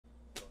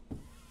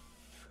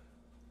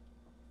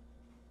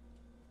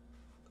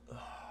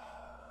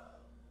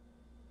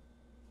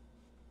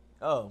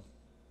Oh.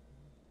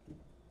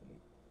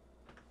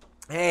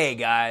 Hey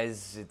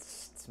guys,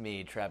 it's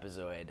me,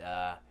 Trapizoid.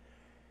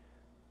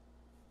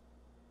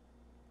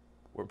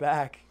 We're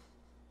back.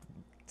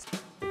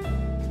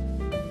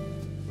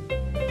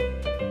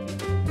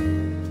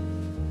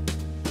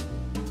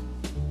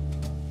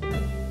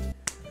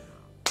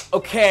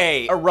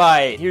 Okay,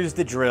 alright, here's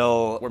the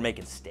drill. We're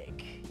making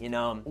steak, you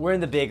know? We're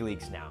in the big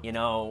leagues now, you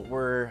know?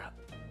 We're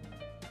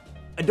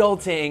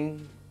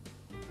adulting.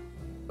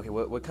 Okay,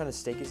 what kind of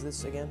steak is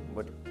this again?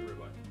 What?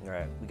 Ribeye.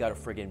 Alright, we got a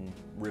friggin'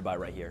 ribeye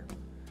right here.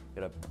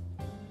 I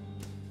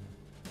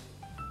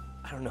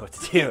don't know what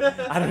to do.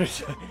 I don't know.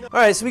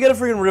 Alright, so we got a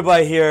friggin'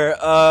 ribeye here.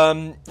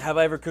 Have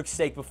I ever cooked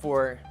steak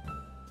before?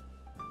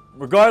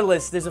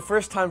 Regardless, there's a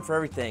first time for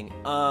everything.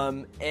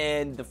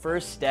 And the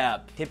first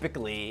step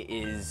typically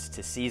is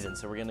to season.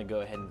 So we're gonna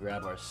go ahead and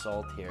grab our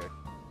salt here.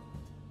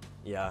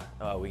 Yeah.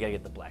 Oh, we gotta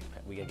get the black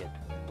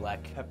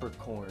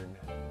peppercorn.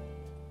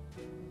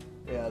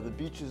 Yeah, the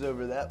beach is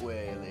over that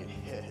way, lady.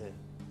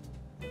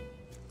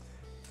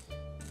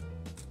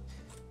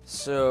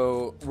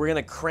 So we're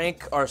gonna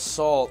crank our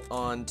salt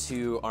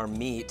onto our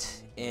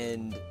meat,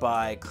 and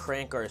by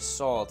crank our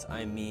salt,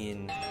 I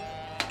mean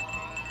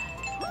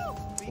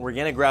we're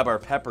gonna grab our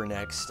pepper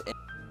next.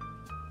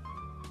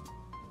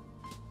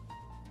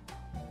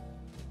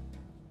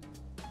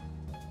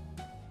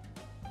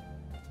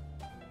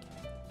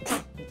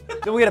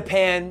 Then we get a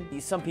pan.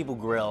 Some people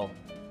grill.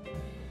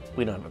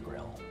 We don't have a grill.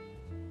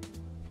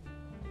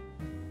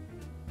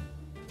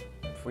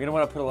 We're gonna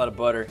wanna put a lot of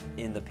butter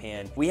in the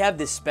pan. We have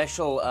this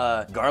special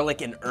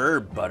garlic and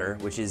herb butter,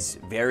 which is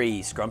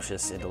very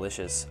scrumptious and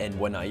delicious and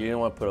whatnot. You're gonna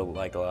wanna put a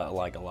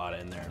lot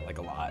in there, like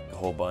a lot, a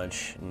whole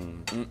bunch.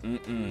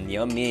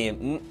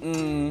 Yummy.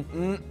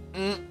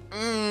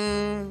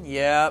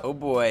 Yeah. Oh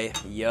boy.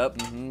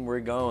 Yup. We're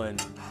going.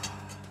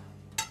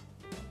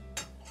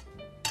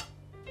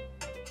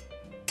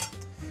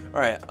 All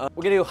right,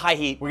 we're gonna do high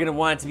heat. We're gonna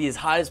want it to be as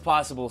hot as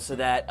possible so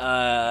that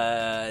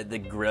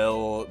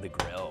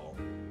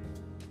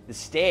the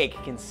steak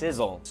can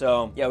sizzle.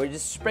 So yeah, we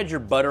just spread your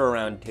butter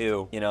around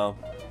too, you know.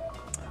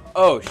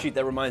 Oh shoot,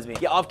 that reminds me.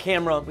 Yeah, off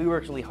camera, we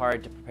worked really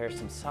hard to prepare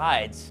some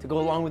sides to go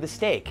along with the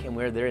steak, and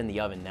they're in the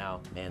oven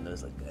now. Man,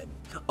 those look good.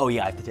 Oh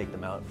yeah, I have to take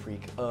them out,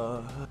 freak.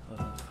 So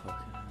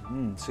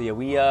yeah,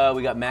 we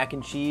got mac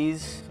and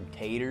cheese, some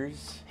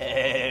taters.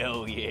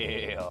 Hell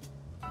yeah.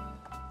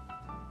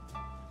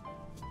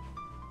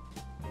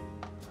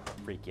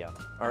 Freak yeah.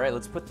 All right,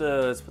 let's put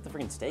the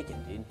freaking steak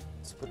in, dude.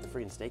 Let's put the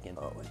freaking steak in.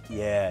 Oh,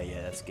 yeah,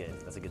 that's good.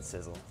 That's a good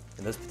sizzle.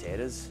 And those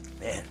potatoes,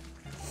 man.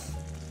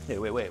 Hey,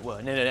 wait, whoa,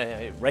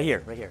 no, right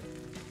here.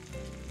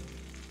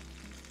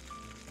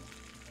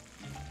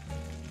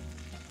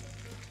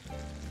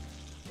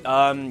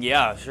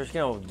 Yeah, just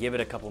gonna give it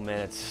a couple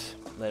minutes.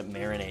 Let it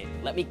marinate.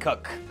 Let me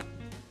cook.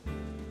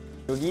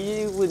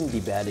 It wouldn't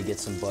be bad to get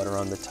some butter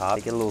on the top.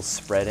 Get a little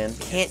spread in.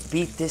 Can't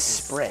beat this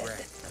spread.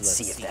 Let's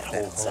see if that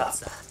holds up.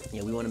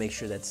 Yeah, we want to make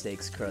sure that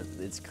steak's crust.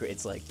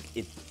 It's like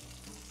it.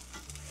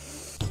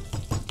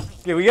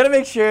 Yeah, we gotta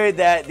make sure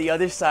that the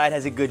other side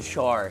has a good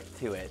char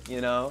to it.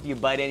 You know, you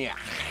bite in,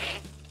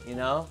 you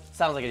know.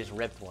 Sounds like I just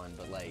ripped one,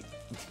 but like.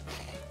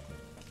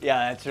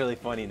 Yeah, that's really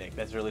funny, Nick.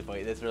 That's really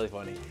funny. That's really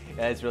funny.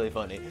 Yeah, that's really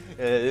funny.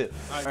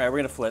 All right, we're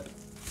gonna flip.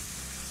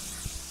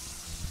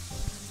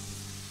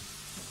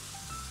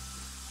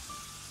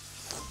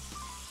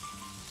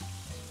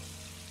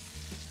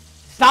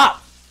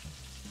 Stop!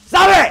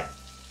 Stop it!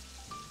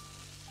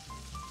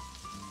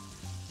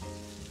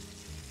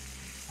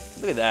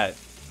 Look at that.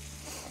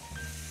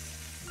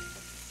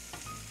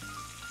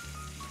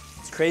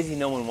 It's crazy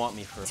no one want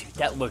me for. Dude,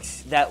 that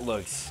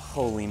looks,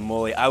 holy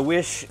moly. I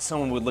wish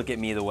someone would look at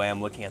me the way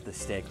I'm looking at the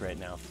steak right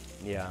now.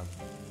 Yeah.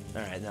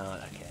 All right, no,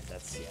 okay,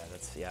 that's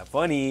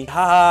funny.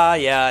 Haha,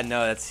 yeah,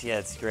 no,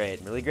 it's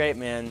great. Really great,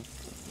 man.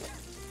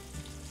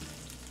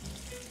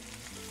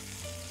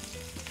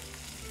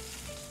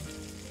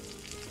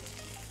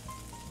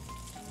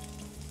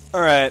 All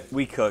right,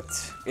 we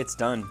cooked. It's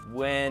done.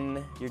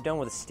 When you're done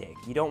with a steak,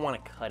 you don't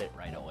want to cut it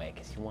right away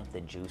because you want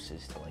the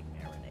juices to like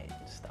marinate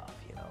and stuff,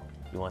 you know?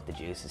 You want the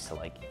juices to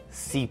like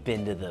seep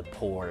into the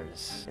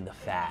pores and the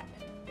fat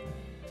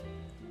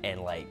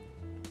and like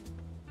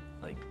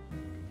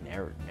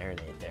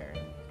marinate there,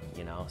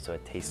 you know? So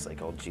it tastes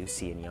like all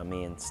juicy and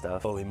yummy and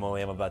stuff. Holy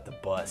moly, I'm about to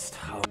bust.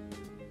 Oh.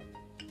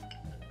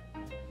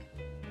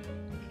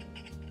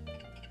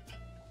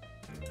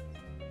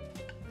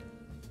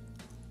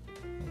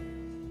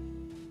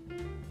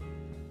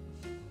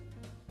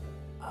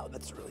 Wow,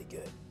 that's really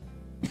good.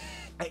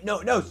 Hey,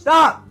 no,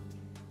 stop!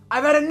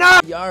 I've had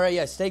enough! Yeah, all right,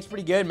 yeah, steak's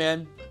pretty good,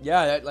 man.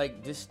 Yeah,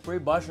 just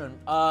pretty busting.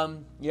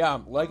 Yeah,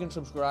 like and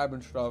subscribe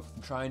and stuff.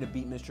 I'm trying to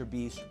beat Mr.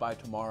 Beast by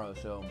tomorrow,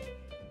 so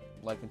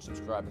like and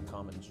subscribe and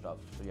comment and stuff.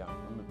 So yeah,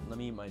 let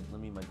me eat my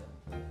dinner.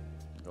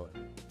 Go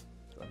ahead.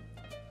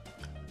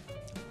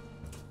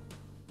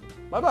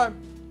 Bye-bye.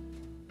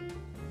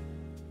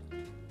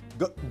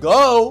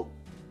 Go!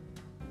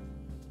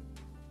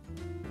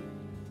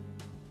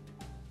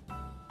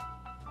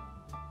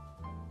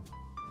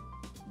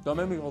 Don't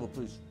make me call the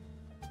police.